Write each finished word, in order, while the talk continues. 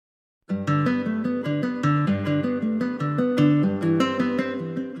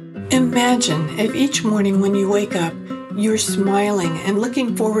Imagine if each morning when you wake up, you're smiling and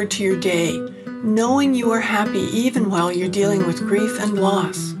looking forward to your day, knowing you are happy even while you're dealing with grief and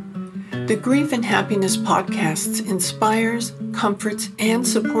loss. The Grief and Happiness podcast inspires, comforts, and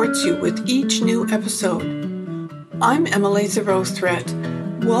supports you with each new episode. I'm Emily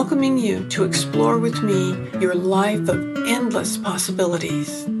Zerothret, welcoming you to explore with me your life of endless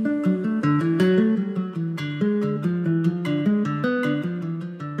possibilities.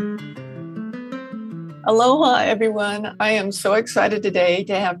 Aloha, everyone. I am so excited today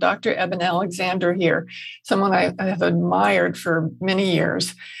to have Dr. Eben Alexander here, someone I have admired for many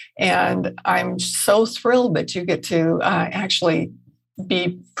years. And I'm so thrilled that you get to actually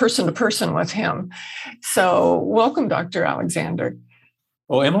be person to person with him. So welcome, Dr. Alexander.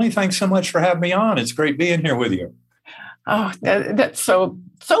 Well, Emily, thanks so much for having me on. It's great being here with you. Oh, that's so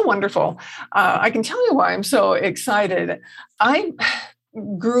wonderful. I can tell you why I'm so excited. I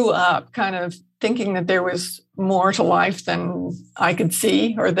grew up kind of thinking that there was more to life than I could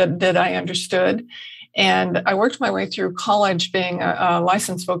see or that I understood. And I worked my way through college being a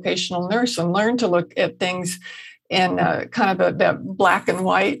licensed vocational nurse and learned to look at things in kind of that black and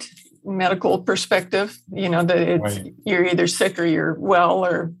white medical perspective, that Right. You're either sick or you're well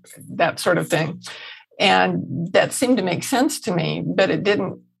or that sort of thing. And that seemed to make sense to me, but it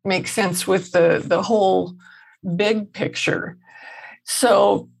didn't make sense with the whole big picture.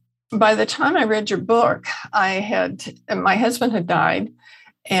 So by the time I read your book, my husband had died,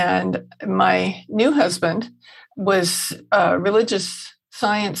 and my new husband was a religious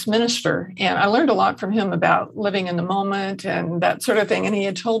science minister. And I learned a lot from him about living in the moment and that sort of thing. And he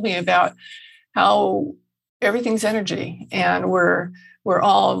had told me about how everything's energy and we're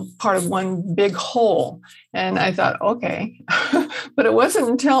all part of one big whole. And I thought, okay. But it wasn't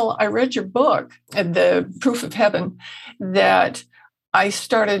until I read your book, The Proof of Heaven, that I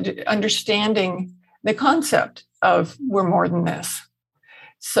started understanding the concept of we're more than this.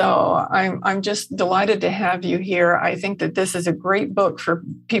 So I'm just delighted to have you here. I think that this is a great book for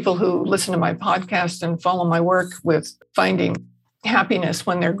people who listen to my podcast and follow my work with finding happiness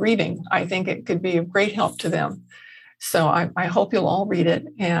when they're grieving. I think it could be of great help to them. So I hope you'll all read it,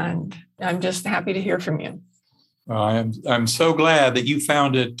 and I'm just happy to hear from you. I'm so glad that you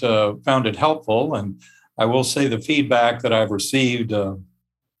found it helpful, and I will say the feedback that I've received,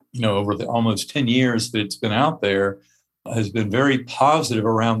 over the almost 10 years that it's been out there, has been very positive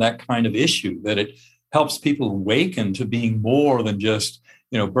around that kind of issue, that it helps people awaken to being more than just,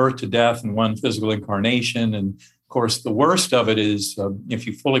 birth to death and one physical incarnation. And of course, the worst of it is if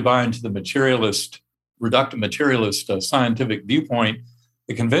you fully buy into the reductive materialist scientific viewpoint,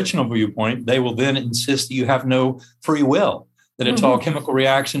 the conventional viewpoint, they will then insist that you have no free will, that it's all chemical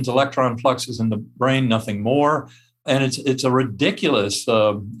reactions, electron fluxes in the brain, nothing more. And it's a ridiculous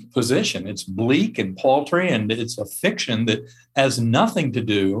position. It's bleak and paltry, and it's a fiction that has nothing to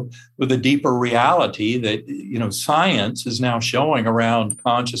do with the deeper reality that, science is now showing around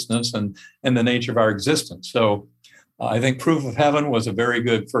consciousness and the nature of our existence. So I think Proof of Heaven was a very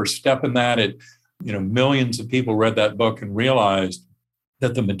good first step in that. Millions of people read that book and realized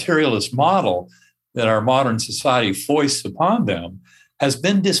that the materialist model that our modern society foists upon them has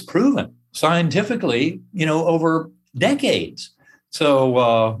been disproven scientifically, over decades.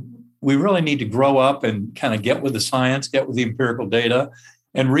 So we really need to grow up and kind of get with the science, get with the empirical data,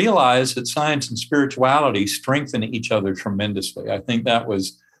 and realize that science and spirituality strengthen each other tremendously. I think that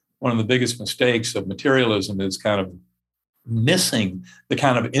was one of the biggest mistakes of materialism, is kind of missing the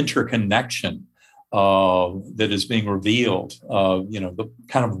kind of interconnection that is being revealed, the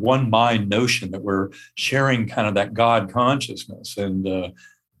kind of one mind notion that we're sharing kind of that God consciousness. And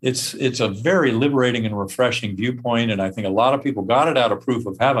it's a very liberating and refreshing viewpoint. And I think a lot of people got it out of Proof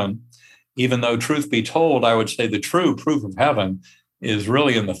of Heaven, even though, truth be told, I would say the true Proof of Heaven is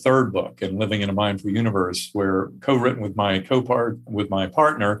really in the third book, in Living in a Mindful Universe, where co-written with my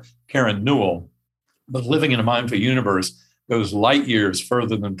partner, Karen Newell. But Living in a Mindful Universe goes light years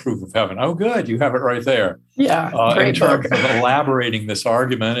further than Proof of Heaven. Oh, good. You have it right there. Yeah. In terms of elaborating this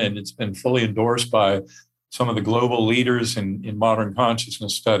argument, and it's been fully endorsed by some of the global leaders in modern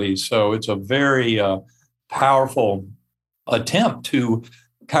consciousness studies. So it's a very powerful attempt to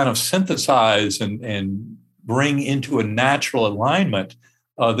kind of synthesize and bring into a natural alignment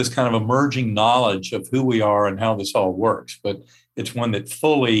this kind of emerging knowledge of who we are and how this all works. But it's one that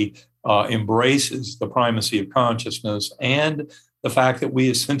fully embraces the primacy of consciousness and the fact that we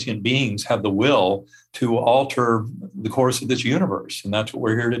as sentient beings have the will to alter the course of this universe. And that's what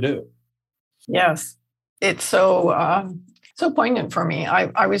we're here to do. Yes. It's so so poignant for me.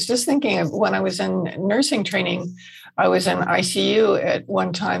 I was just thinking of when I was in nursing training, I was in ICU at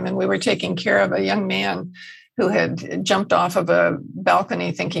one time, and we were taking care of a young man who had jumped off of a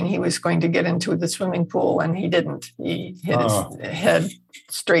balcony thinking he was going to get into the swimming pool, and he didn't. He hit his head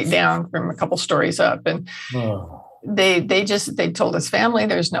straight down from a couple stories up. And they told his family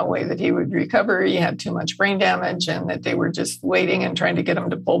there's no way that he would recover. He had too much brain damage, and that they were just waiting and trying to get him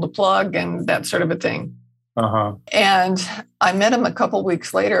to pull the plug and that sort of a thing. And I met him a couple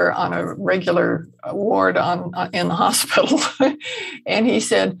weeks later on a regular ward in the hospital. And he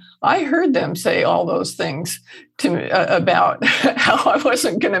said, I heard them say all those things to me about how I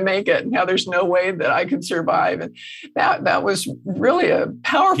wasn't going to make it and how there's no way that I could survive. And that was really a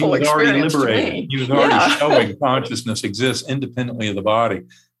powerful experience to me. He was already showing consciousness exists independently of the body.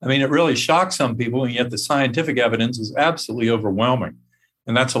 I mean, it really shocked some people, and yet the scientific evidence is absolutely overwhelming.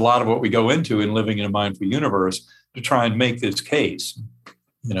 And that's a lot of what we go into in Living in a Mindful Universe, to try and make this case,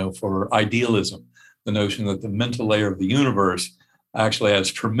 for idealism, the notion that the mental layer of the universe actually has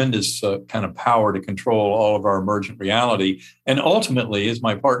tremendous kind of power to control all of our emergent reality. And ultimately, as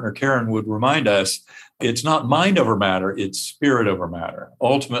my partner Karen would remind us, it's not mind over matter, it's spirit over matter.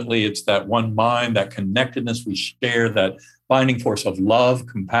 Ultimately, it's that one mind, that connectedness we share, that binding force of love,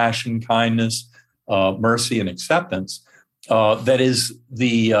 compassion, kindness, mercy, and acceptance. That is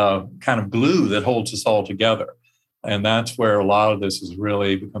the kind of glue that holds us all together. And that's where a lot of this is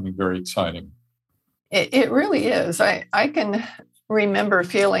really becoming very exciting. It really is. I can remember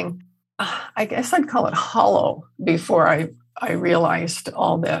feeling, I guess I'd call it hollow before I realized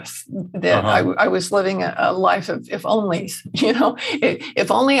all this, that I was living a life of if onlys, if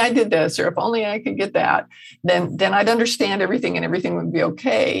only I did this, or if only I could get that, then I'd understand everything and everything would be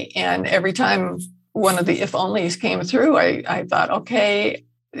okay. And every time one of the if onlys came through, I thought, okay,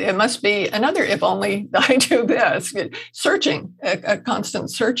 it must be another if only I do this. Searching, a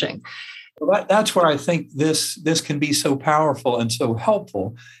constant searching. That's where I think this can be so powerful and so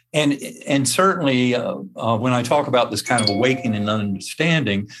helpful. And certainly when I talk about this kind of awakening and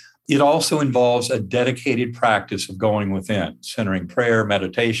understanding, it also involves a dedicated practice of going within, centering prayer,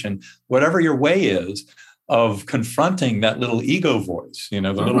 meditation, whatever your way is, of confronting that little ego voice, the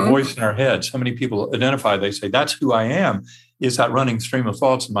little voice in our head. So many people identify, they say, that's who I am, is that running stream of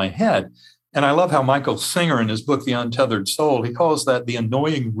thoughts in my head. And I love how Michael Singer, in his book, The Untethered Soul, he calls that the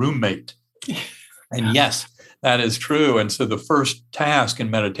annoying roommate. And yes, that is true. And so the first task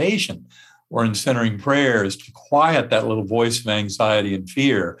in meditation or in centering prayer is to quiet that little voice of anxiety and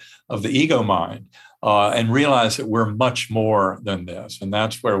fear of the ego mind and realize that we're much more than this. And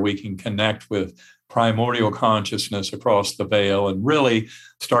that's where we can connect with primordial consciousness across the veil and really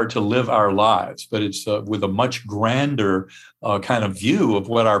start to live our lives. But it's with a much grander kind of view of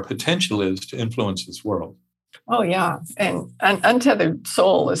what our potential is to influence this world. Oh, yeah. And Untethered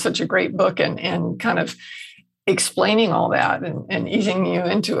Soul is such a great book and kind of explaining all that and easing you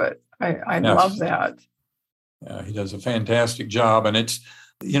into it. I love that. Yeah, he does a fantastic job. And it's,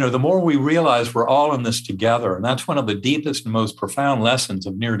 the more we realize we're all in this together, and that's one of the deepest and most profound lessons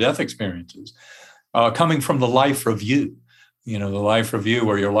of near-death experiences, coming from the life review, the life review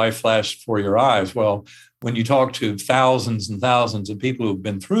where your life flashed before your eyes. Well, when you talk to thousands and thousands of people who've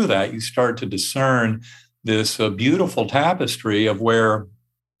been through that, you start to discern this beautiful tapestry of where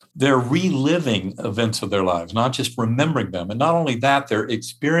they're reliving events of their lives, not just remembering them. And not only that, they're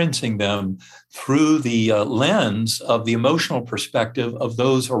experiencing them through the lens of the emotional perspective of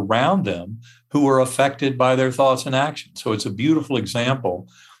those around them who were affected by their thoughts and actions. So it's a beautiful example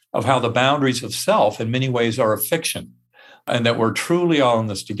of how the boundaries of self in many ways are a fiction, and that we're truly all in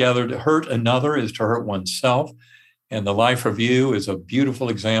this together. To hurt another is to hurt oneself. And the life review is a beautiful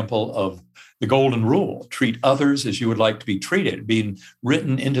example of the golden rule: treat others as you would like to be treated, being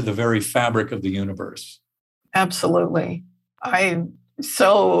written into the very fabric of the universe. Absolutely. I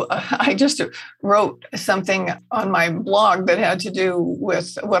just wrote something on my blog that had to do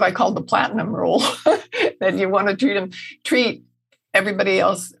with what I call the platinum rule, that you want to treat everybody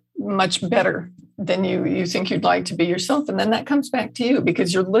else much better than you think you'd like to be yourself. And then that comes back to you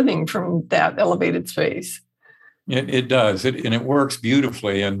because you're living from that elevated space. It does. And it works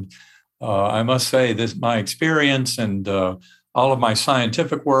beautifully. And I must say this, my experience and all of my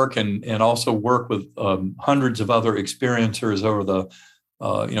scientific work and also work with hundreds of other experiencers over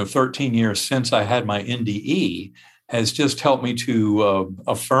the 13 years since I had my NDE has just helped me to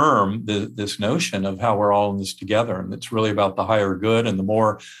affirm this notion of how we're all in this together. And it's really about the higher good. And the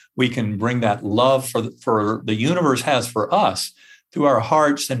more we can bring that love for the universe has for us through our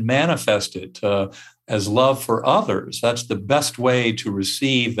hearts and manifest it as love for others, that's the best way to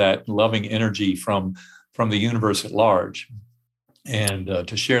receive that loving energy from the universe at large. and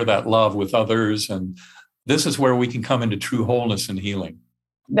to share that love with others. And this is where we can come into true wholeness and healing.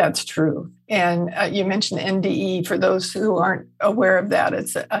 That's true. And you mentioned NDE. For those who aren't aware of that,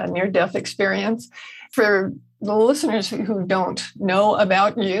 it's a near-death experience. For the listeners who don't know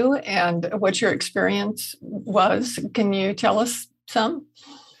about you and what your experience was, can you tell us some?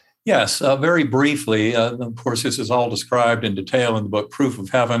 Yes, very briefly. Of course, this is all described in detail in the book Proof of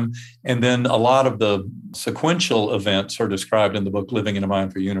Heaven. And then a lot of the sequential events are described in the book Living in a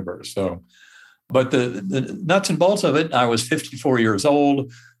Mindful Universe. But the nuts and bolts of it, I was 54 years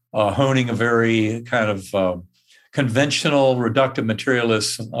old, honing a very kind of conventional, reductive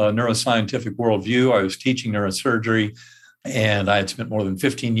materialist neuroscientific worldview. I was teaching neurosurgery, and I had spent more than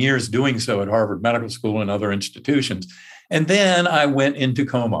 15 years doing so at Harvard Medical School and other institutions. And then I went into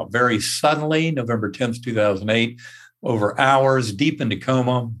coma very suddenly, November 10th, 2008, over hours, deep into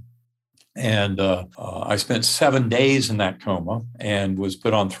coma. And I spent 7 days in that coma and was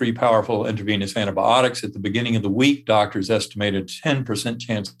put on 3 powerful intravenous antibiotics. At the beginning of the week, doctors estimated 10%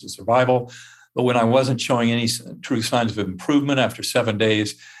 chance of survival. But when I wasn't showing any true signs of improvement after 7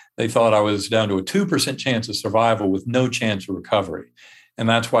 days, they thought I was down to a 2% chance of survival with no chance of recovery. And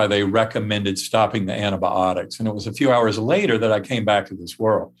that's why they recommended stopping the antibiotics. And it was a few hours later that I came back to this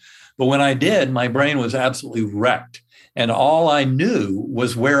world. But when I did, my brain was absolutely wrecked. And all I knew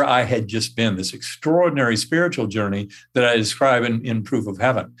was where I had just been, this extraordinary spiritual journey that I describe in Proof of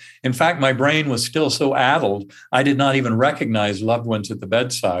Heaven. In fact, my brain was still so addled, I did not even recognize loved ones at the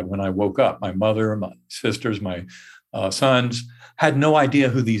bedside when I woke up. My mother, my sisters, my sons had no idea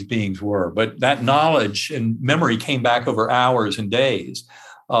who these beings were. But that knowledge and memory came back over hours and days.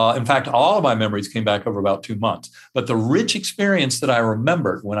 In fact, all of my memories came back over about 2 months. But the rich experience that I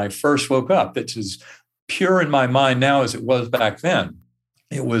remembered when I first woke up, it's as pure in my mind now as it was back then.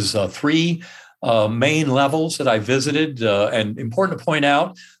 It was 3 main levels that I visited. And important to point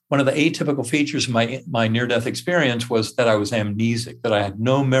out, one of the atypical features of my near-death experience was that I was amnesic, that I had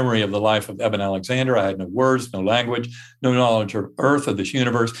no memory of the life of Eben Alexander. I had no words, no language, no knowledge of Earth, of this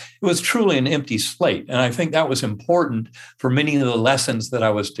universe. It was truly an empty slate. And I think that was important for many of the lessons that I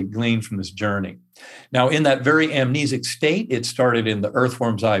was to glean from this journey. Now, in that very amnesic state, it started in the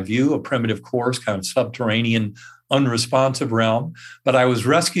earthworm's eye view, a primitive course, kind of subterranean, unresponsive realm. But I was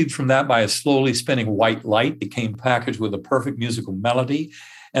rescued from that by a slowly spinning white light that came packaged with a perfect musical melody.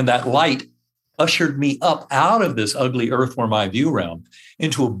 And that light ushered me up out of this ugly earthworm eye view realm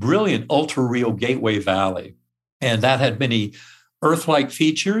into a brilliant ultra-real gateway valley. And that had many Earth-like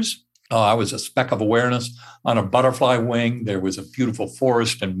features. I was a speck of awareness on a butterfly wing. There was a beautiful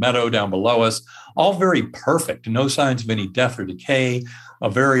forest and meadow down below us, all very perfect, no signs of any death or decay, a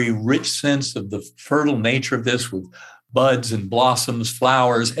very rich sense of the fertile nature of this with buds and blossoms,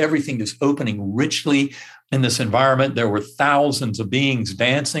 flowers, everything just opening richly in this environment. There were thousands of beings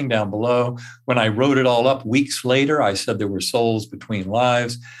dancing down below. When I wrote it all up weeks later, I said there were souls between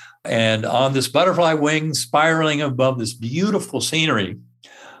lives. And on this butterfly wing, spiraling above this beautiful scenery,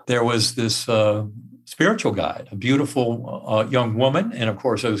 there was this spiritual guide, a beautiful young woman. And of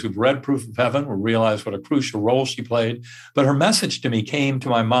course, those who've read Proof of Heaven will realize what a crucial role she played. But her message to me came to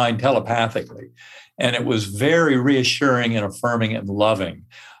my mind telepathically. And it was very reassuring and affirming and loving.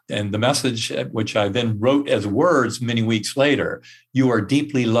 And the message, which I then wrote as words many weeks later, you are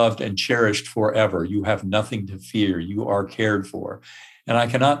deeply loved and cherished forever. You have nothing to fear. You are cared for. And I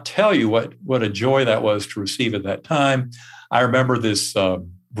cannot tell you what a joy that was to receive at that time. I remember this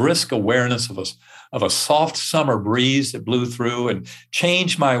brisk awareness of a soft summer breeze that blew through and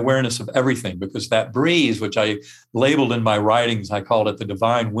changed my awareness of everything, because that breeze, which I labeled in my writings, I called it the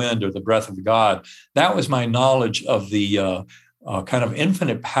divine wind or the breath of God. That was my knowledge of the kind of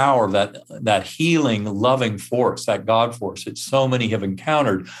infinite power, that healing, loving force, that God force that so many have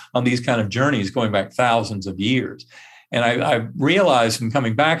encountered on these kind of journeys going back thousands of years. And I realized in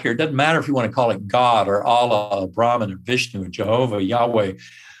coming back here, it doesn't matter if you want to call it God or Allah, Brahman, or Vishnu, or Jehovah, Yahweh,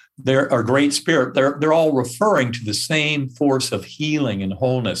 they're a great spirit. They're all referring to the same force of healing and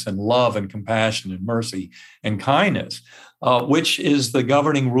wholeness and love and compassion and mercy and kindness, which is the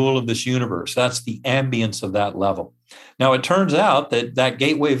governing rule of this universe. That's the ambience of that level. Now, it turns out that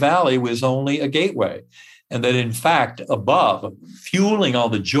Gateway Valley was only a gateway, and that in fact, above, fueling all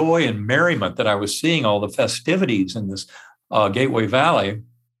the joy and merriment that I was seeing, all the festivities in this Gateway Valley,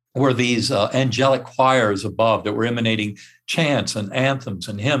 were these angelic choirs above that were emanating chants and anthems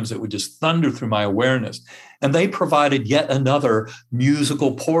and hymns that would just thunder through my awareness. And they provided yet another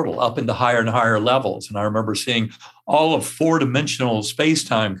musical portal up into higher and higher levels. And I remember seeing all of 4-dimensional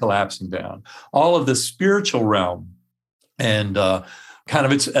space-time collapsing down, all of the spiritual realm. And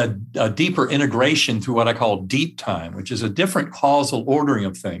it's a deeper integration through what I call deep time, which is a different causal ordering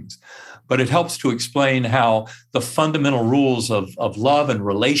of things. But it helps to explain how the fundamental rules of love and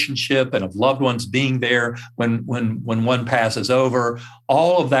relationship and of loved ones being there when one passes over,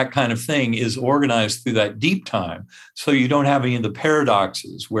 all of that kind of thing is organized through that deep time. So you don't have any of the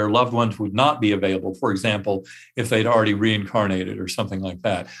paradoxes where loved ones would not be available, for example, if they'd already reincarnated or something like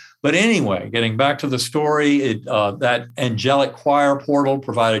that. But anyway, getting back to the story, that angelic choir portal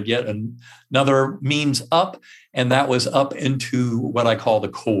provided yet another means up, and that was up into what I call the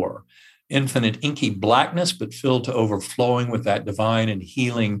core. Infinite inky blackness, but filled to overflowing with that divine and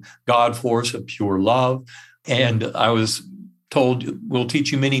healing God force of pure love. And I was told, we'll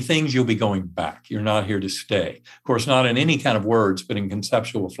teach you many things, you'll be going back. You're not here to stay. Of course, not in any kind of words, but in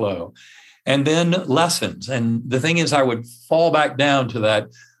conceptual flow. And then lessons. And the thing is, I would fall back down to that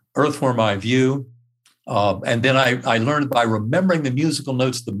earthworm eye view. And then I learned by remembering the musical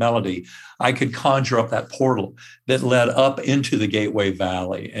notes of the melody, I could conjure up that portal that led up into the Gateway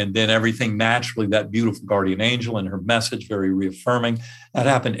Valley. And then everything naturally, that beautiful guardian angel and her message, very reaffirming, that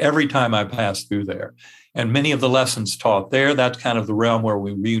happened every time I passed through there. And many of the lessons taught there, that's kind of the realm where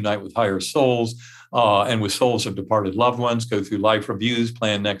we reunite with higher souls and with souls of departed loved ones, go through life reviews,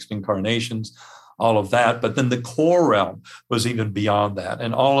 plan next incarnations, all of that. But then the core realm was even beyond that.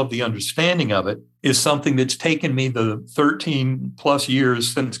 And all of the understanding of it is something that's taken me the 13 plus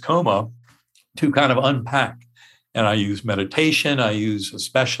years since coma to kind of unpack. And I use meditation. I use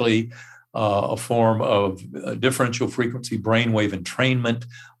especially a form of differential frequency brainwave entrainment,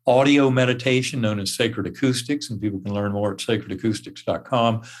 audio meditation known as sacred acoustics, and people can learn more at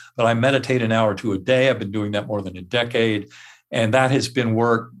sacredacoustics.com. But I meditate an hour to a day. I've been doing that more than a decade. And that has been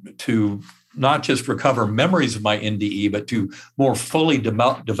work to not just recover memories of my NDE, but to more fully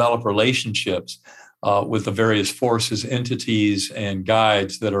develop relationships with the various forces, entities, and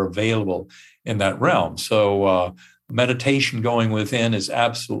guides that are available in that realm. So meditation going within is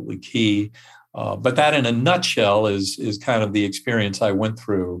absolutely key. But that in a nutshell is kind of the experience I went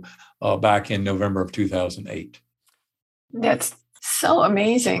through back in November of 2008. That's so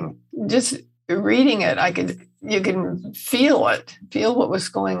amazing. Just reading it, you can feel what was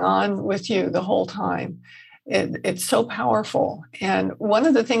going on with you the whole time. It's so powerful. And one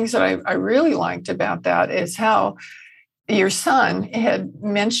of the things that I really liked about that is how your son had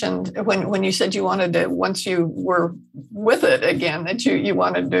mentioned when you said you wanted to, once you were with it again, that you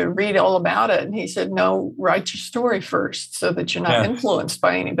wanted to read all about it. And he said, no, write your story first so that you're not influenced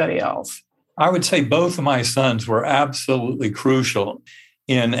by anybody else. I would say both of my sons were absolutely crucial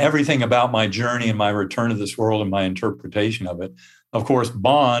in everything about my journey and my return to this world and my interpretation of it. Of course,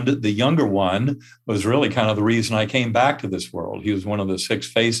 Bond, the younger one, was really kind of the reason I came back to this world. He was one of the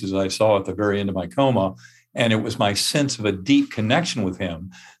 6 faces I saw at the very end of my coma. And it was my sense of a deep connection with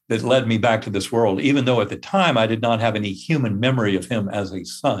him that led me back to this world, even though at the time I did not have any human memory of him as a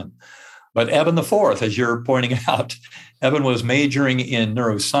son. But Eben IV, as you're pointing out, Eben was majoring in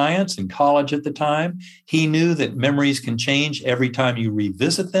neuroscience in college at the time. He knew that memories can change every time you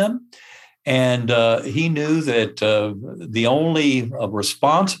revisit them. And he knew that the only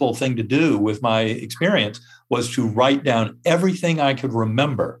responsible thing to do with my experience was to write down everything I could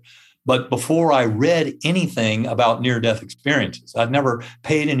remember. But before I read anything about near-death experiences, I'd never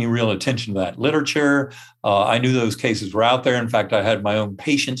paid any real attention to that literature. I knew those cases were out there. In fact, I had my own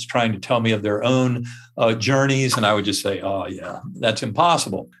patients trying to tell me of their own journeys, and I would just say, oh, yeah, that's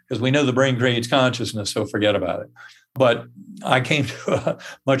impossible, because we know the brain creates consciousness, so forget about it. But I came to a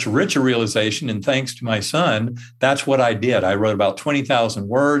much richer realization, and thanks to my son, that's what I did. I wrote about 20,000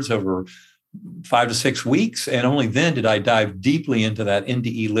 words over 5 to 6 weeks. And only then did I dive deeply into that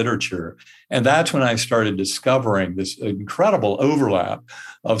NDE literature. And that's when I started discovering this incredible overlap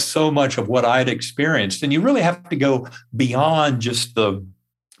of so much of what I'd experienced. And you really have to go beyond just the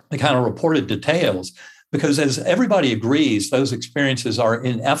kind of reported details, because as everybody agrees, those experiences are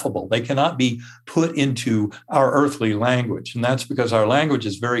ineffable. They cannot be put into our earthly language. And that's because our language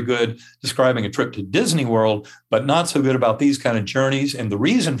is very good describing a trip to Disney World, but not so good about these kind of journeys. And the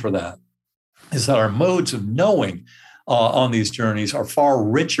reason for that is that our modes of knowing on these journeys are far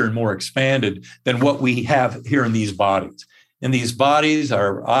richer and more expanded than what we have here in these bodies. In these bodies,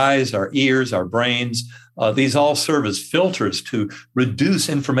 our eyes, our ears, our brains, these all serve as filters to reduce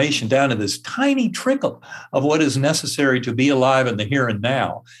information down to this tiny trickle of what is necessary to be alive in the here and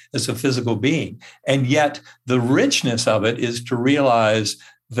now as a physical being. And yet the richness of it is to realize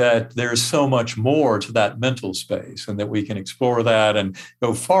that there's so much more to that mental space and that we can explore that and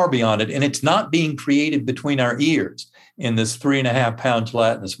go far beyond it. And it's not being created between our ears in this 3.5-pound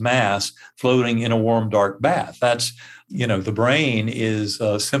gelatinous mass floating in a warm, dark bath. That's, the brain is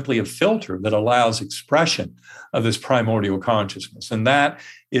simply a filter that allows expression of this primordial consciousness. And that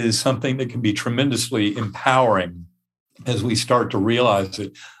is something that can be tremendously empowering as we start to realize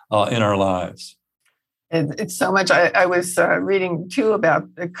it in our lives. It's so much. I was reading too about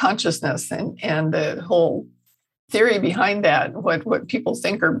consciousness and the whole theory behind that, what people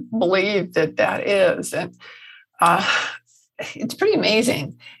think or believe that is. And it's pretty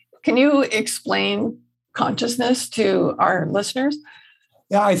amazing. Can you explain consciousness to our listeners?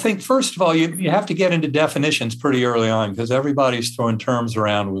 Yeah, I think, first of all, you have to get into definitions pretty early on because everybody's throwing terms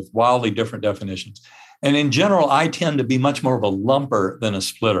around with wildly different definitions. And in general, I tend to be much more of a lumper than a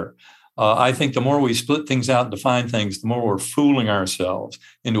splitter. I think the more we split things out and define things, the more we're fooling ourselves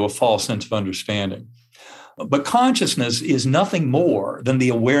into a false sense of understanding. But consciousness is nothing more than the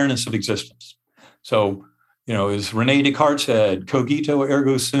awareness of existence. So, as Rene Descartes said, cogito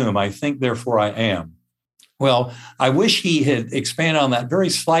ergo sum, I think, therefore I am. Well, I wish he had expanded on that very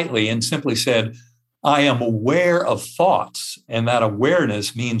slightly and simply said, I am aware of thoughts, and that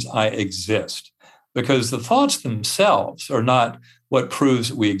awareness means I exist. Because the thoughts themselves are not what proves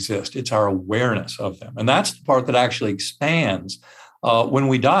that we exist. It's our awareness of them. And that's the part that actually expands when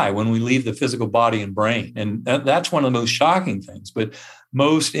we die, when we leave the physical body and brain. And that's one of the most shocking things. But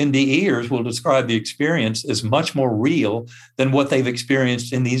most NDEers will describe the experience as much more real than what they've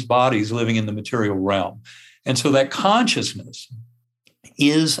experienced in these bodies living in the material realm. And so that consciousness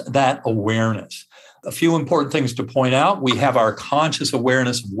is that awareness. A few important things to point out. We have our conscious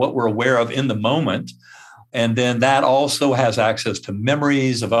awareness of what we're aware of in the moment. And then that also has access to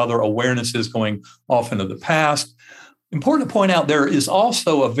memories of other awarenesses going off into the past. Important to point out, there is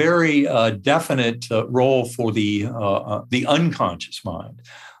also a very definite role for the unconscious mind.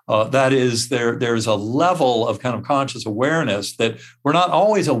 That is, there's a level of kind of conscious awareness that we're not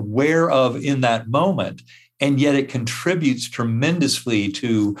always aware of in that moment. And yet it contributes tremendously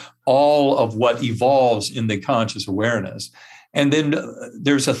to all of what evolves in the conscious awareness. And then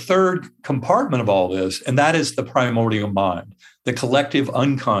there's a third compartment of all this, and that is the primordial mind, the collective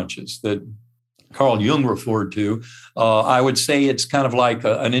unconscious that Carl Jung referred to. I would say it's kind of like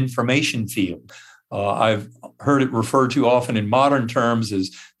an information field. I've heard it referred to often in modern terms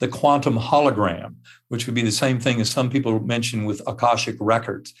as the quantum hologram, which would be the same thing as some people mention with Akashic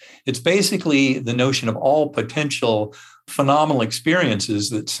records. It's basically the notion of all potential phenomenal experiences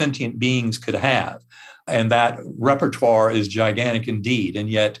that sentient beings could have. And that repertoire is gigantic indeed. And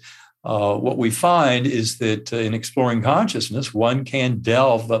yet, what we find is that in exploring consciousness, one can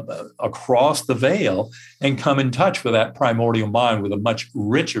delve across the veil and come in touch with that primordial mind with a much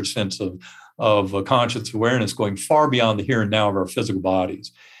richer sense of conscious awareness going far beyond the here and now of our physical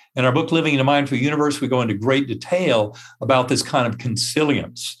bodies. In our book, Living in a Mindful Universe, we go into great detail about this kind of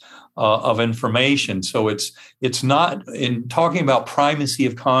consilience of information. So it's not, in talking about primacy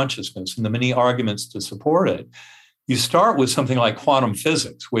of consciousness and the many arguments to support it, you start with something like quantum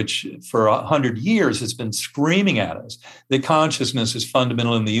physics, which for 100 years has been screaming at us that consciousness is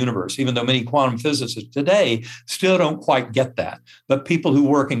fundamental in the universe, even though many quantum physicists today still don't quite get that. But people who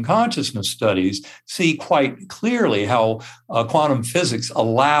work in consciousness studies see quite clearly how quantum physics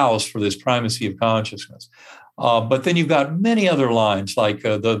allows for this primacy of consciousness. But then you've got many other lines like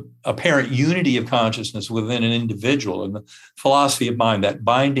the apparent unity of consciousness within an individual, and the philosophy of mind, that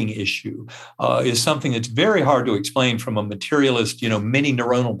binding issue, is something that's very hard to explain from a materialist, mini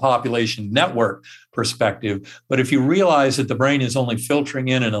neuronal population network perspective. But if you realize that the brain is only filtering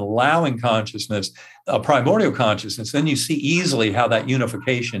in and allowing consciousness, a primordial consciousness, then you see easily how that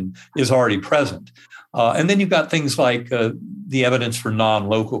unification is already present. And then you've got things like the evidence for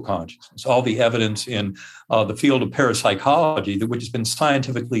non-local consciousness, all the evidence in the field of parapsychology, which has been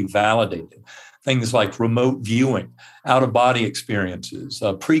scientifically validated. Things like remote viewing, out-of-body experiences,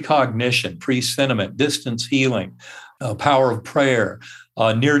 precognition, presentiment, distance healing, power of prayer,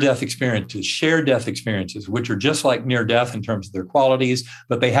 near-death experiences, shared death experiences, which are just like near-death in terms of their qualities,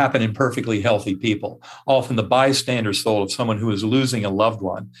 but they happen in perfectly healthy people. Often the bystander soul of someone who is losing a loved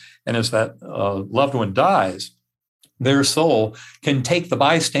one. And as that loved one dies, their soul can take the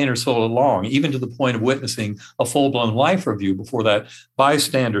bystander soul along, even to the point of witnessing a full-blown life review before that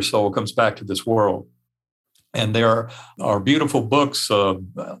bystander soul comes back to this world. And there are beautiful books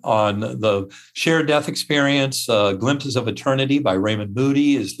on the shared death experience. Glimpses of Eternity by Raymond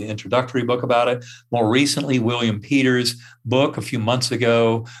Moody is the introductory book about it. More recently, William Peters' book a few months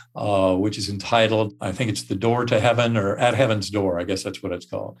ago, which is entitled, I think it's The Door to Heaven, or At Heaven's Door. I guess that's what it's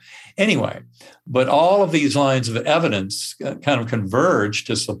called. Anyway, but all of these lines of evidence kind of converge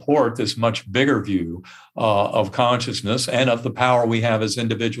to support this much bigger view of consciousness and of the power we have as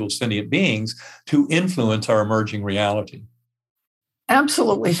individual sentient beings to influence our emerging reality.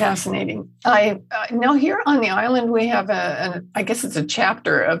 Absolutely fascinating. I know here on the island we have I guess it's a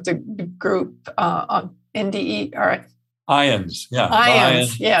chapter of the group on NDE. Or IONS, yeah.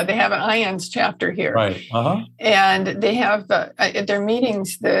 IONS, yeah. They have an IONS chapter here, right? And they have at their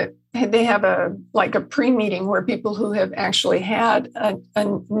meetings that they have a pre-meeting where people who have actually had a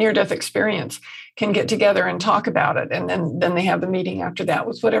near-death experience can get together and talk about it, and then they have the meeting after that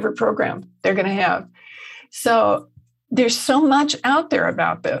with whatever program they're going to have. So there's so much out there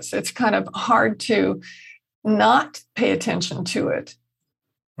about this. It's kind of hard to not pay attention to it.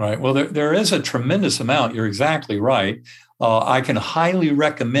 Right. Well, there is a tremendous amount. You're exactly right. I can highly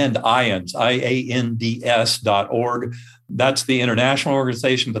recommend IONS, IANDS.org. That's the international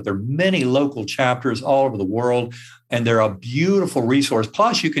organization, but there are many local chapters all over the world, and they're a beautiful resource.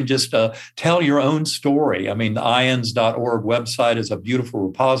 Plus, you can just tell your own story. I mean, the IONS.org website is a beautiful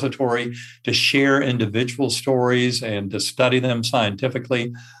repository to share individual stories and to study them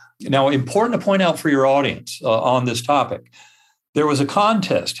scientifically. Now, important to point out for your audience on this topic, there was a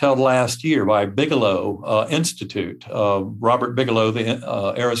contest held last year by Bigelow Institute. Robert Bigelow, the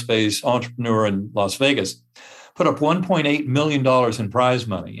aerospace entrepreneur in Las Vegas, put up $1.8 million in prize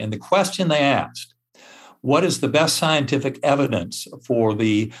money. And the question they asked, what is the best scientific evidence for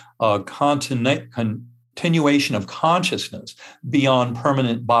the continuation of consciousness beyond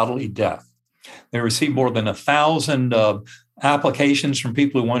permanent bodily death? They received more than 1,000 applications from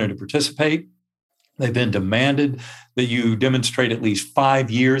people who wanted to participate. They then demanded that you demonstrate at least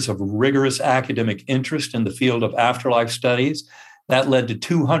 5 years of rigorous academic interest in the field of afterlife studies. That led to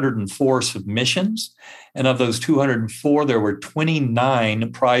 204 submissions. And of those 204, there were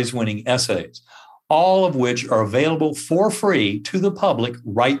 29 prize-winning essays, all of which are available for free to the public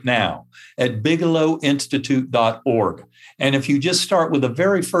right now at bigelowinstitute.org. And if you just start with the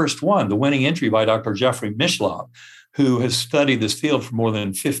very first one, the winning entry by Dr. Jeffrey Mishlove, who has studied this field for more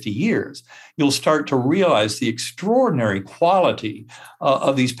than 50 years, you'll start to realize the extraordinary quality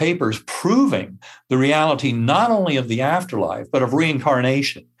of these papers proving the reality not only of the afterlife, but of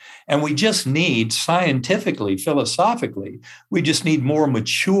reincarnation. And we just need, scientifically, philosophically, we just need more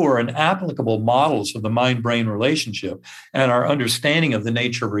mature and applicable models of the mind-brain relationship and our understanding of the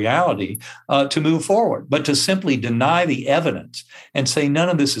nature of reality to move forward. But to simply deny the evidence and say none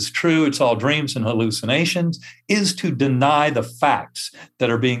of this is true, it's all dreams and hallucinations, is to deny the facts that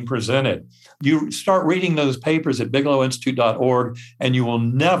are being presented. You start reading those papers at bigelowinstitute.org, and you will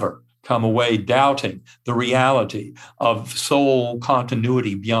never come away doubting the reality of soul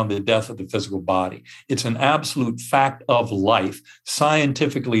continuity beyond the death of the physical body. It's an absolute fact of life,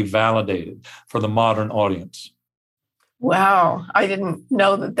 scientifically validated for the modern audience. Wow, I didn't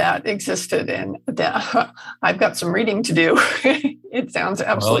know that existed, and I've got some reading to do. It sounds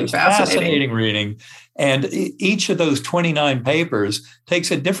absolutely fascinating reading. And each of those 29 papers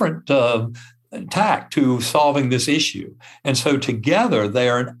takes a different tack to solving this issue. And so together, they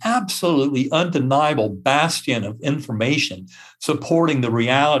are an absolutely undeniable bastion of information supporting the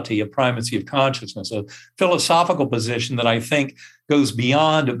reality of primacy of consciousness, a philosophical position that I think goes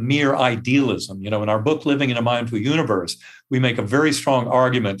beyond mere idealism. In our book, Living in a Mindful Universe, we make a very strong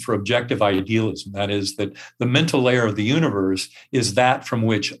argument for objective idealism. That is, that the mental layer of the universe is that from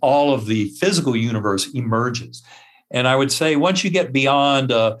which all of the physical universe emerges. And I would say once you get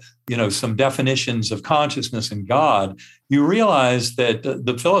beyond, some definitions of consciousness and God, you realize that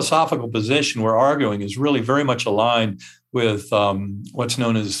the philosophical position we're arguing is really very much aligned with what's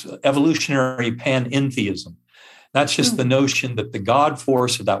known as evolutionary panentheism. That's just the notion that the God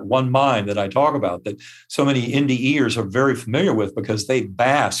force of that one mind that I talk about, that so many NDEers are very familiar with because they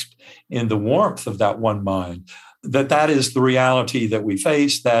basked in the warmth of that one mind, that is the reality that we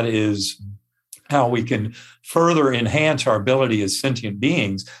face. That is how we can further enhance our ability as sentient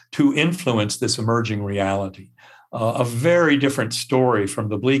beings to influence this emerging reality. A very different story from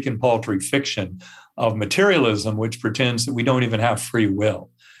the bleak and paltry fiction of materialism, which pretends that we don't even have free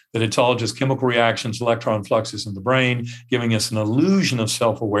will, that it's all just chemical reactions, electron fluxes in the brain, giving us an illusion of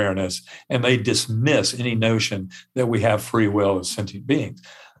self-awareness, and they dismiss any notion that we have free will as sentient beings,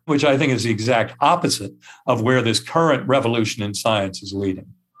 which I think is the exact opposite of where this current revolution in science is leading.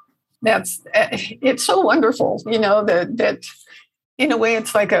 It's so wonderful, that in a way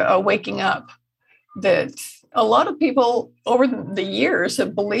it's like a waking up, that a lot of people over the years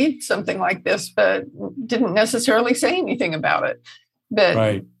have believed something like this, but didn't necessarily say anything about it. But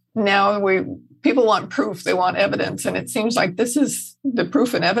Right. now people want proof, they want evidence, and it seems like this is the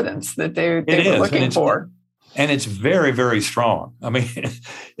proof and evidence that they were looking for. And it's very, very strong. I mean,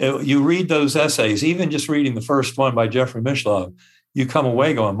 you read those essays, even just reading the first one by Jeffrey Mishlove, you come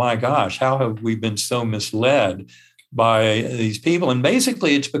away going, my gosh, how have we been so misled by these people? And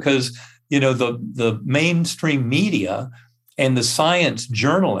basically it's because, the mainstream media and the science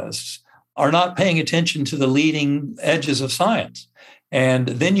journalists are not paying attention to the leading edges of science. And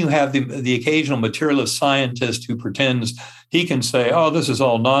then you have the occasional materialist scientist who pretends he can say, oh, this is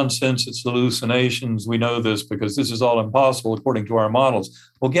all nonsense, it's hallucinations, we know this because this is all impossible according to our models.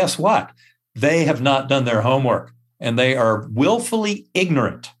 Well, guess what? They have not done their homework, and they are willfully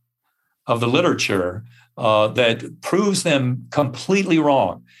ignorant of the literature that proves them completely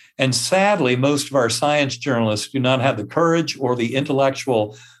wrong. And sadly, most of our science journalists do not have the courage or the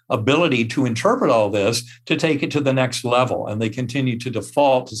intellectual ability to interpret all this, to take it to the next level. And they continue to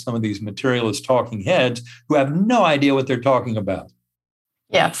default to some of these materialist talking heads who have no idea what they're talking about.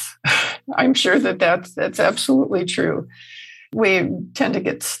 Yes, I'm sure that's absolutely true. We tend to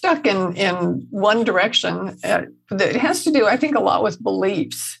get stuck in one direction. It has to do, I think, a lot with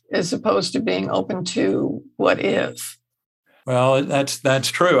beliefs as opposed to being open to what is. Well,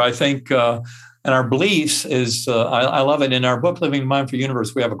 that's true. I think, and our beliefs is, I love it. In our book, Living a Mindful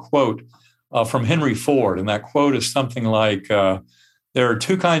Universe, we have a quote from Henry Ford. And that quote is something like, there are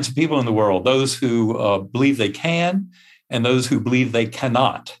two kinds of people in the world, those who believe they can and those who believe they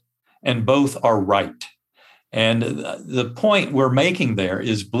cannot. And both are right. And the point we're making there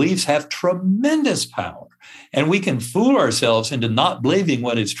is beliefs have tremendous power. And we can fool ourselves into not believing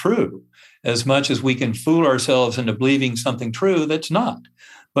what is true as much as we can fool ourselves into believing something true that's not.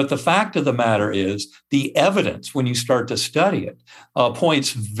 But the fact of the matter is the evidence, when you start to study it,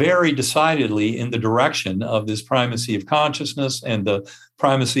 points very decidedly in the direction of this primacy of consciousness and the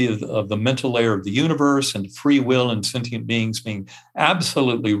primacy of the mental layer of the universe and free will and sentient beings being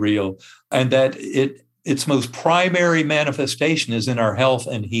absolutely real, and that its most primary manifestation is in our health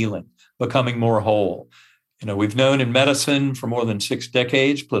and healing, becoming more whole. We've known in medicine for more than 6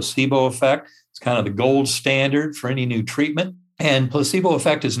 decades, placebo effect. It's kind of the gold standard for any new treatment. And placebo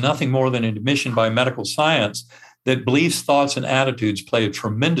effect is nothing more than an admission by medical science that beliefs, thoughts, and attitudes play a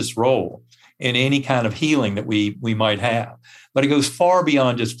tremendous role in any kind of healing that we might have. But it goes far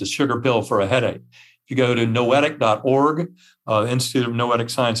beyond just a sugar pill for a headache. If you go to noetic.org, Institute of Noetic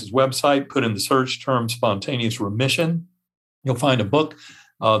Sciences website, put in the search term spontaneous remission, you'll find a book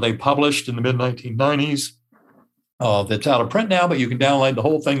they published in the mid-1990s that's out of print now, but you can download the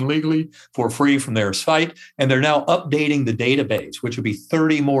whole thing legally for free from their site. And they're now updating the database, which would be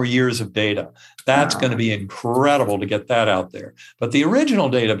 30 more years of data. That's going to be incredible to get that out there. But the original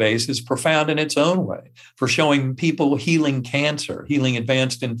database is profound in its own way for showing people healing cancer, healing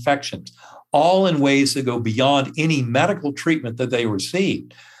advanced infections, all in ways that go beyond any medical treatment that they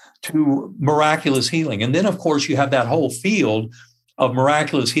received to miraculous healing. And then, of course, you have that whole field of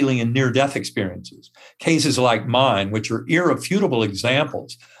miraculous healing and near-death experiences, cases like mine, which are irrefutable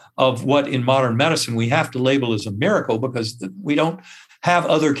examples of what in modern medicine we have to label as a miracle because we don't have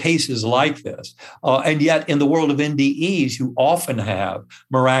other cases like this. And yet in the world of NDEs, you often have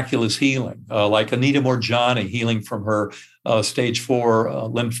miraculous healing, like Anita Morjani healing from her stage 4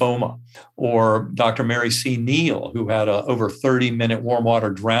 lymphoma, or Dr. Mary C. Neal, who had a over 30-minute warm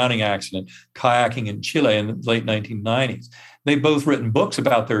water drowning accident kayaking in Chile in the late 1990s. They've both written books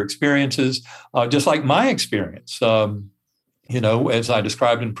about their experiences, just like my experience, as I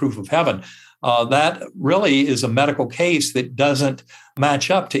described in Proof of Heaven. That really is a medical case that doesn't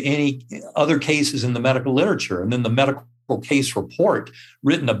match up to any other cases in the medical literature. And then the medical case report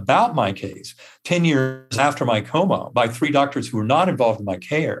written about my case 10 years after my coma by 3 doctors who were not involved in my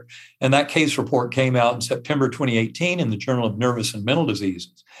care. And that case report came out in September 2018 in the Journal of Nervous and Mental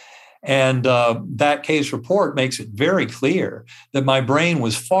Diseases. And that case report makes it very clear that my brain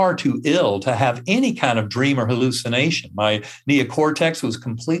was far too ill to have any kind of dream or hallucination. My neocortex was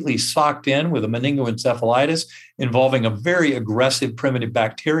completely socked in with a meningoencephalitis involving a very aggressive primitive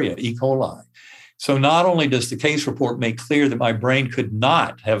bacteria, E. coli. So not only does the case report make clear that my brain could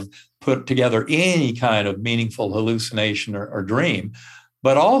not have put together any kind of meaningful hallucination or dream,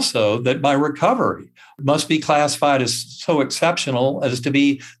 but also that my recovery must be classified as so exceptional as to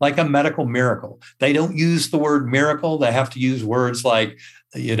be like a medical miracle. They don't use the word miracle. They have to use words like,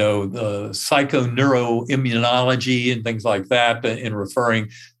 the psychoneuroimmunology and things like that in referring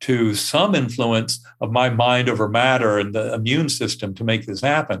to some influence of my mind over matter and the immune system to make this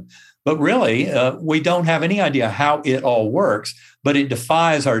happen. But really, we don't have any idea how it all works, but it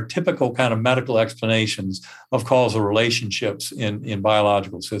defies our typical kind of medical explanations of causal relationships in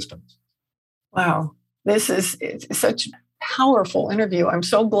biological systems. Wow. It's such a powerful interview. I'm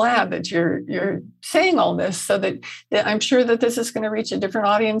so glad that you're saying all this so that I'm sure that this is going to reach a different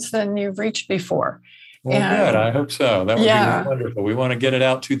audience than you've reached before. Well, good. I hope so. That would be wonderful. We want to get it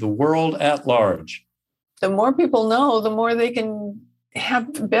out to the world at large. The more people know, the more they can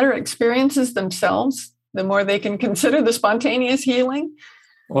have better experiences themselves, the more they can consider the spontaneous healing.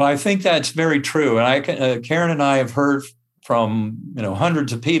 Well, I think that's very true. And Karen and I have heard from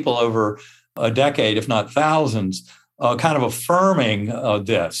hundreds of people over a decade, if not thousands, kind of affirming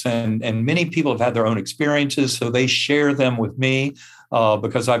this. And many people have had their own experiences, so they share them with me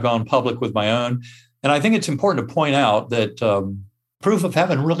because I've gone public with my own. And I think it's important to point out that Proof of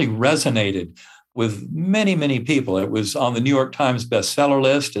Heaven really resonated with many, many people. It was on the New York Times bestseller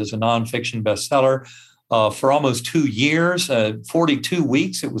list as a nonfiction bestseller for almost 2 years, 42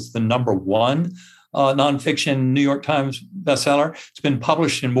 weeks. It was the number one nonfiction New York Times bestseller. It's been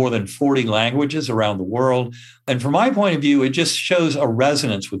published in more than 40 languages around the world. And from my point of view, it just shows a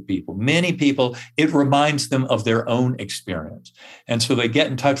resonance with people. Many people, it reminds them of their own experience. And so they get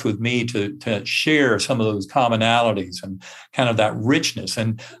in touch with me to share some of those commonalities and kind of that richness.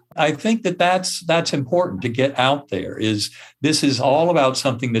 And I think that's important to get out there. This is all about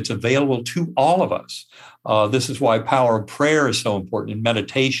something that's available to all of us. This is why power of prayer is so important in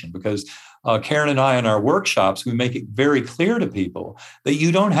meditation, because Karen and I in our workshops, we make it very clear to people that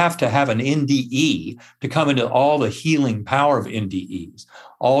you don't have to have an NDE to come into all the healing power of NDEs.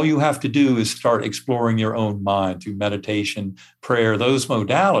 All you have to do is start exploring your own mind through meditation, prayer, those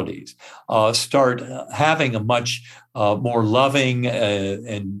modalities. Start having a much more loving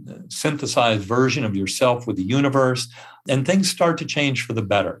and synthesized version of yourself with the universe, and things start to change for the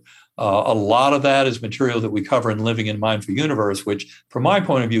better. A lot of that is material that we cover in Living in a Mindful Universe, which, from my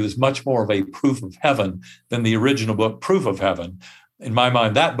point of view, is much more of a proof of heaven than the original book, Proof of Heaven. In my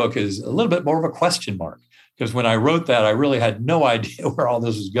mind, that book is a little bit more of a question mark, because when I wrote that, I really had no idea where all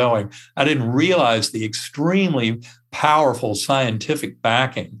this was going. I didn't realize the extremely powerful scientific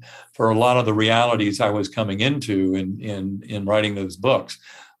backing for a lot of the realities I was coming into in writing those books.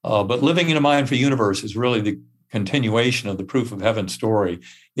 But Living in a Mindful Universe is really the continuation of the Proof of Heaven story.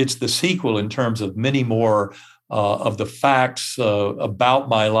 It's the sequel in terms of many more of the facts about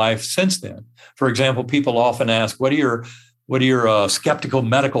my life since then. For example, people often ask, what do your skeptical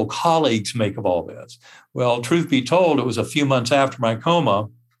medical colleagues make of all this? Well, truth be told, it was a few months after my coma,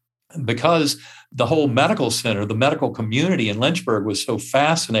 because the whole medical center, the medical community in Lynchburg was so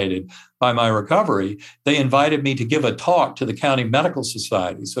fascinated by my recovery, they invited me to give a talk to the County Medical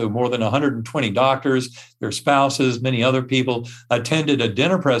Society. So more than 120 doctors, their spouses, many other people attended a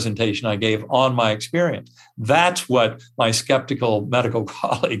dinner presentation I gave on my experience. That's what my skeptical medical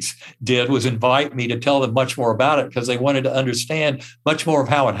colleagues did, was invite me to tell them much more about it, because they wanted to understand much more of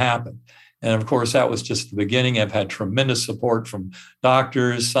how it happened. And of course, that was just the beginning. I've had tremendous support from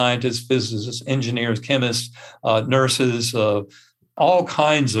doctors, scientists, physicists, engineers, chemists, nurses, all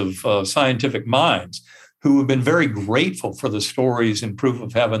kinds of scientific minds who have been very grateful for the stories in Proof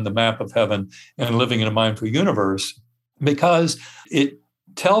of Heaven, The Map of Heaven, and Living in a Mindful Universe, because it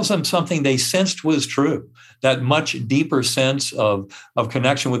tells them something they sensed was true, that much deeper sense of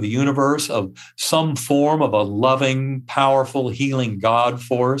connection with the universe, of some form of a loving, powerful, healing God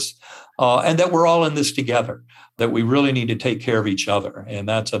force, and that we're all in this together, that we really need to take care of each other. And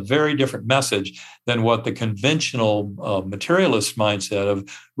that's a very different message than what the conventional materialist mindset of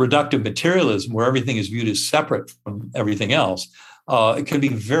reductive materialism, where everything is viewed as separate from everything else. It can be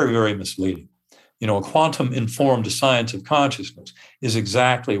very, very misleading. A quantum-informed science of consciousness is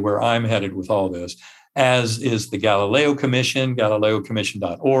exactly where I'm headed with all this, as is the Galileo Commission,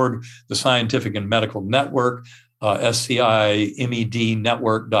 GalileoCommission.org, the Scientific and Medical Network,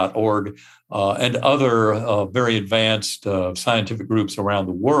 SCIMEDnetwork.org, and other very advanced scientific groups around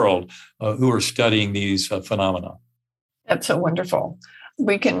the world who are studying these phenomena. That's so wonderful.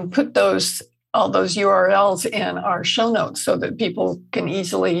 We can put all those URLs in our show notes so that people can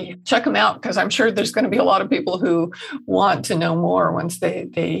easily check them out, because I'm sure there's going to be a lot of people who want to know more once they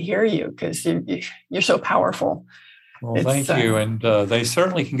hear you, because you're so powerful. Well, thank you. And they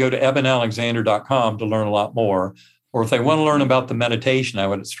certainly can go to ebenalexander.com to learn a lot more. Or if they want to learn about the meditation, I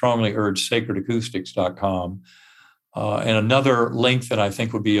would strongly urge sacredacoustics.com. And another link that I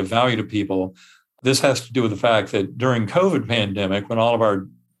think would be of value to people, this has to do with the fact that during COVID pandemic, when all of our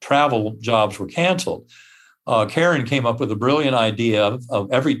travel jobs were canceled, Karen came up with a brilliant idea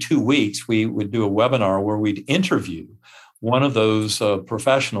of every 2 weeks, we would do a webinar where we'd interview one of those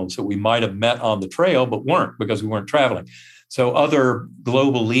professionals that we might have met on the trail, but weren't because we weren't traveling. So other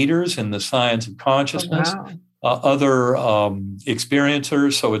global leaders in the science of consciousness, other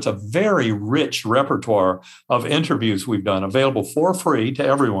experiencers. So it's a very rich repertoire of interviews we've done, available for free to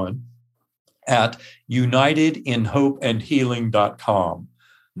everyone at unitedinhopeandhealing.com.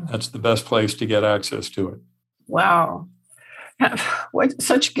 That's the best place to get access to it. Wow. What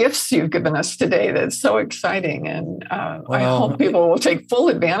such gifts you've given us today. That's so exciting. And I hope people will take full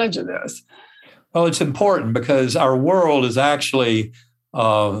advantage of this. Well, it's important because our world is actually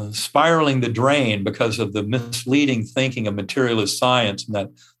spiraling the drain because of the misleading thinking of materialist science and that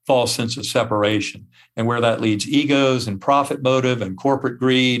false sense of separation, and where that leads egos and profit motive and corporate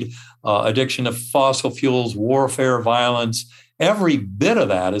greed, addiction to fossil fuels, warfare, violence. Every bit of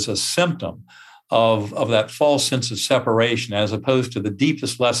that is a symptom of that false sense of separation, as opposed to the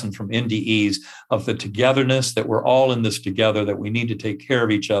deepest lesson from NDEs of the togetherness, that we're all in this together, that we need to take care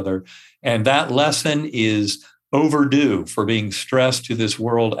of each other. And that lesson is overdue for being stressed to this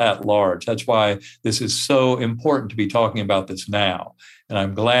world at large. That's why this is so important to be talking about this now. And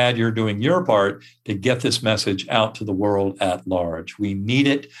I'm glad you're doing your part to get this message out to the world at large. We need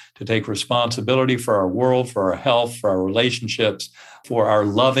it to take responsibility for our world, for our health, for our relationships, for our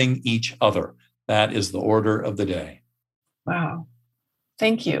loving each other. That is the order of the day. Wow.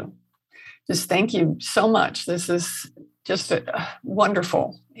 Thank you. Just thank you so much. This is just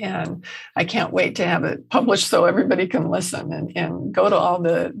wonderful. And I can't wait to have it published so everybody can listen and go to all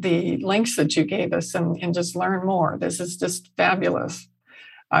the links that you gave us and just learn more. This is just fabulous.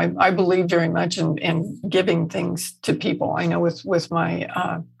 I believe very much in giving things to people. I know with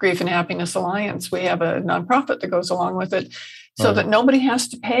my Grief and Happiness Alliance, we have a nonprofit that goes along with it so that nobody has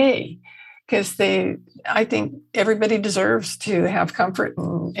to pay. Because I think everybody deserves to have comfort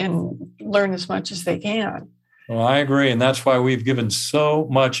and learn as much as they can. Well, I agree. And that's why we've given so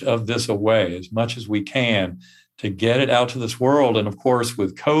much of this away, as much as we can, to get it out to this world. And of course,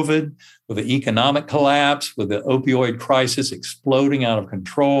 with COVID, with the economic collapse, with the opioid crisis exploding out of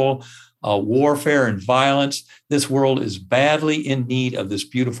control, warfare and violence, this world is badly in need of this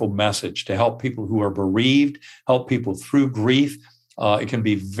beautiful message to help people who are bereaved, help people through grief. It can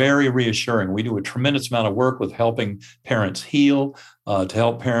be very reassuring. We do a tremendous amount of work with helping parents heal, to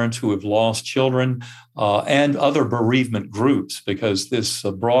help parents who have lost children, and other bereavement groups, because this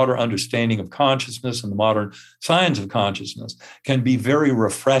broader understanding of consciousness and the modern science of consciousness can be very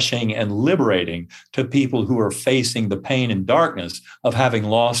refreshing and liberating to people who are facing the pain and darkness of having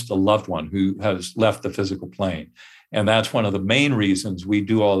lost a loved one who has left the physical plane. And that's one of the main reasons we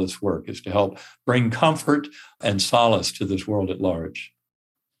do all this work, is to help bring comfort and solace to this world at large.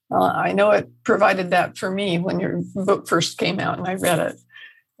 Well, I know it provided that for me when your book first came out and I read it.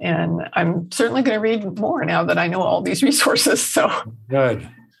 And I'm certainly going to read more now that I know all these resources. So Good.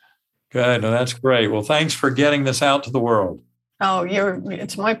 No, that's great. Well, thanks for getting this out to the world. Oh,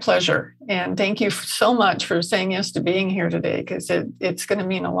 it's my pleasure. And thank you so much for saying yes to being here today, because it's going to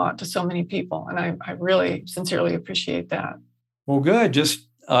mean a lot to so many people. And I really sincerely appreciate that. Well, good. Just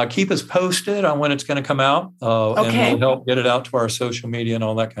keep us posted on when it's going to come out. Okay. And we'll help get it out to our social media and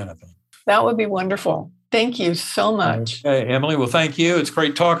all that kind of thing. That would be wonderful. Thank you so much. Okay, Emily. Well, thank you. It's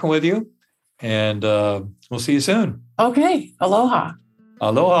great talking with you. And we'll see you soon. Okay. Aloha.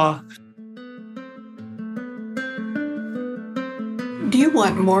 Aloha. Do you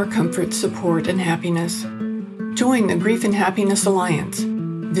want more comfort, support, and happiness? Join the Grief and Happiness Alliance.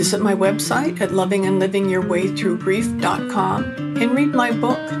 Visit my website at lovingandlivingyourwaythroughgrief.com and read my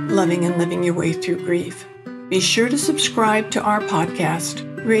book, Loving and Living Your Way Through Grief. Be sure to subscribe to our podcast,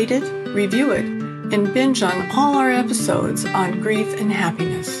 rate it, review it, and binge on all our episodes on grief and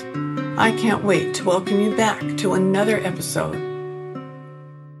happiness. I can't wait to welcome you back to another episode.